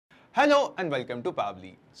Hello and welcome to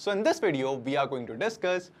Pabbly. So in this video, we are going to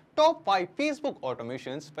discuss top 5 Facebook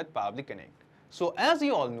automations with Pabbly Connect. So as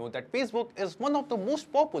you all know that Facebook is one of the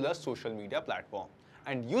most popular social media platform.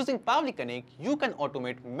 And using Pabbly Connect, you can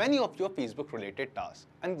automate many of your Facebook related tasks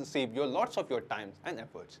and save you lots of your time and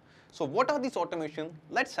efforts. So what are these automations?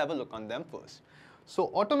 Let's have a look on them first. So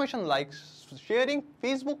automation like sharing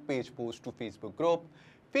Facebook page post to Facebook group,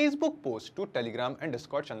 Facebook post to Telegram and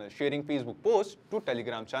Discord channel, sharing Facebook post to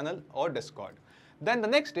Telegram channel or Discord. Then the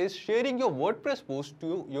next is sharing your WordPress post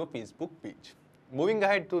to your Facebook page. Moving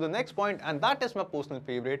ahead to the next point, and that is my personal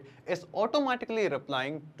favorite, is automatically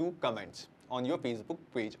replying to comments on your Facebook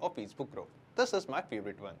page or Facebook group. This is my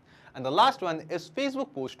favorite one. And the last one is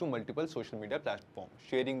Facebook post to multiple social media platforms,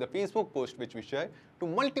 sharing the Facebook post which we share to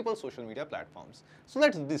multiple social media platforms. So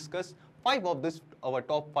let's discuss 5 of this, our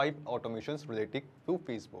top 5 automations related to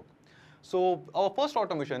Facebook. So our first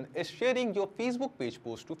automation is sharing your Facebook page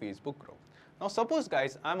post to Facebook group. Now suppose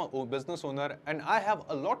guys, I'm a business owner and I have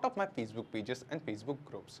a lot of my Facebook pages and Facebook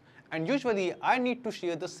groups. And usually I need to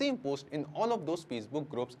share the same post in all of those Facebook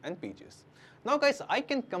groups and pages. Now guys, I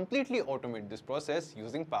can completely automate this process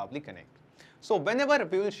using Pabbly Connect. So whenever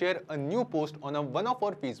we will share a new post on one of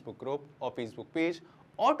our Facebook group or Facebook page,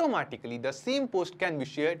 automatically the same post can be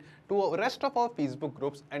shared to the rest of our Facebook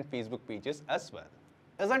groups and Facebook pages as well.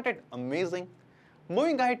 Isn't it amazing?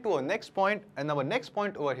 Moving ahead to our next point, and our next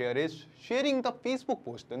point over here is sharing the Facebook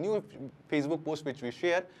post, the new Facebook post which we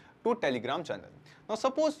share to Telegram channel. Now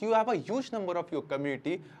suppose you have a huge number of your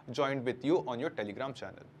community joined with you on your Telegram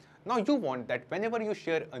channel. Now you want that whenever you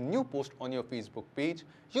share a new post on your Facebook page,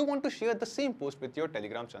 you want to share the same post with your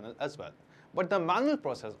Telegram channel as well. But the manual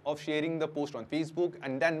process of sharing the post on Facebook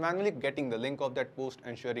and then manually getting the link of that post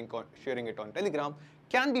and sharing it on Telegram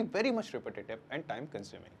can be very much repetitive and time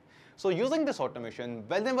consuming. So using this automation,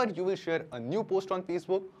 whenever you will share a new post on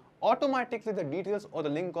Facebook, automatically the details or the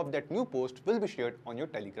link of that new post will be shared on your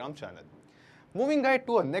Telegram channel. Moving ahead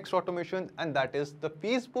to our next automation, and that is the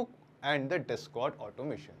Facebook and the Discord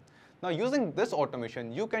automation. Now using this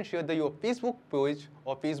automation, you can share your Facebook page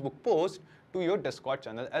or Facebook post to your Discord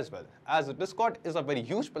channel as well, as Discord is a very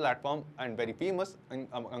huge platform and very famous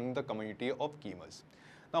among the community of gamers.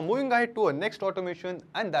 Now moving ahead to our next automation,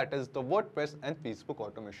 and that is the WordPress and Facebook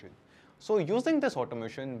automation. So using this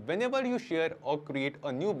automation, whenever you share or create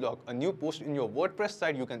a new blog, a new post in your WordPress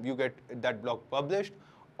site, you get that blog published.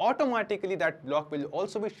 Automatically that blog will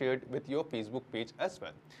also be shared with your Facebook page as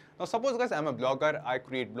well. Now suppose guys, I'm a blogger, I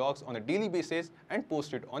create blogs on a daily basis and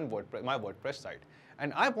post it on my WordPress site.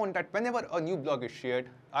 And I want that whenever a new blog is shared,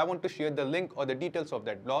 I want to share the link or the details of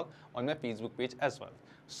that blog on my Facebook page as well.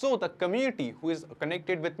 So the community who is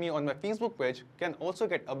connected with me on my Facebook page can also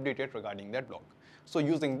get updated regarding that blog. So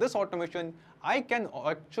using this automation, I can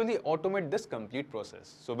actually automate this complete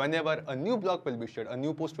process. So whenever a new blog will be shared, a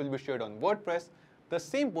new post will be shared on WordPress, the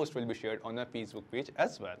same post will be shared on my Facebook page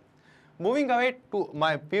as well. Moving ahead to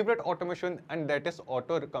my favorite automation, and that is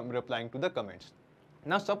replying to the comments.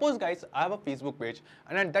 Now suppose guys, I have a Facebook page,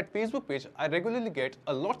 and at that Facebook page I regularly get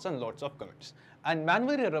lots and lots of comments, and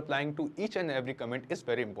manually replying to each and every comment is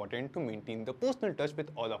very important to maintain the personal touch with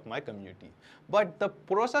all of my community. But the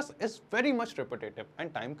process is very much repetitive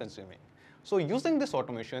and time consuming. So using this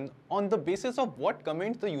automation, on the basis of what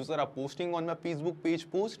comments the user are posting on my Facebook page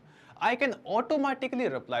post, I can automatically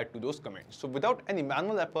reply to those comments. So without any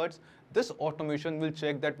manual efforts, this automation will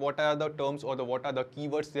check that what are the terms or what are the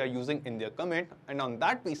keywords they are using in their comment, and on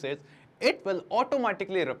that basis, it will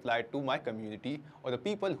automatically reply to my community or the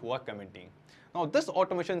people who are commenting. Now this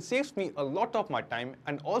automation saves me a lot of my time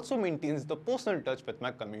and also maintains the personal touch with my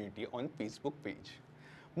community on Facebook page.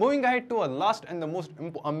 Moving ahead to our last and the most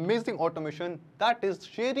amazing automation, that is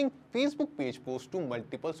sharing Facebook page posts to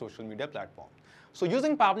multiple social media platforms. So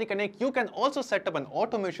using Pabbly Connect, you can also set up an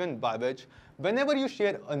automation by which whenever you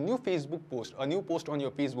share a new Facebook post, a new post on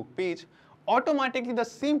your Facebook page, automatically the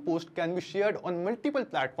same post can be shared on multiple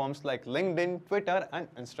platforms like LinkedIn, Twitter and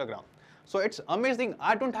Instagram. So it's amazing.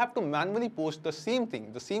 I don't have to manually post the same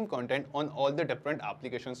thing, the same content on all the different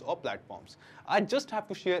applications or platforms. I just have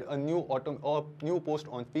to share a new post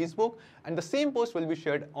on Facebook, and the same post will be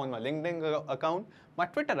shared on my LinkedIn account, my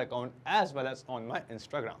Twitter account, as well as on my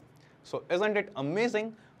Instagram. So isn't it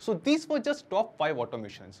amazing? So these were just top 5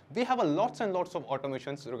 automations. We have lots and lots of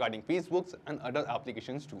automations regarding Facebooks and other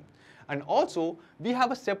applications too. And also, we have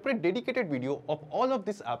a separate dedicated video of all of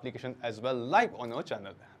these applications as well live on our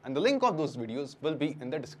channel. And the link of those videos will be in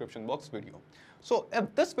the description box video. So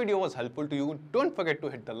if this video was helpful to you, don't forget to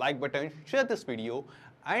hit the like button, share this video,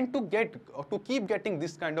 and to keep getting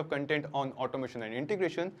this kind of content on automation and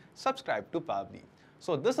integration, subscribe to Pabbly.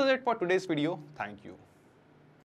 So this is it for today's video. Thank you.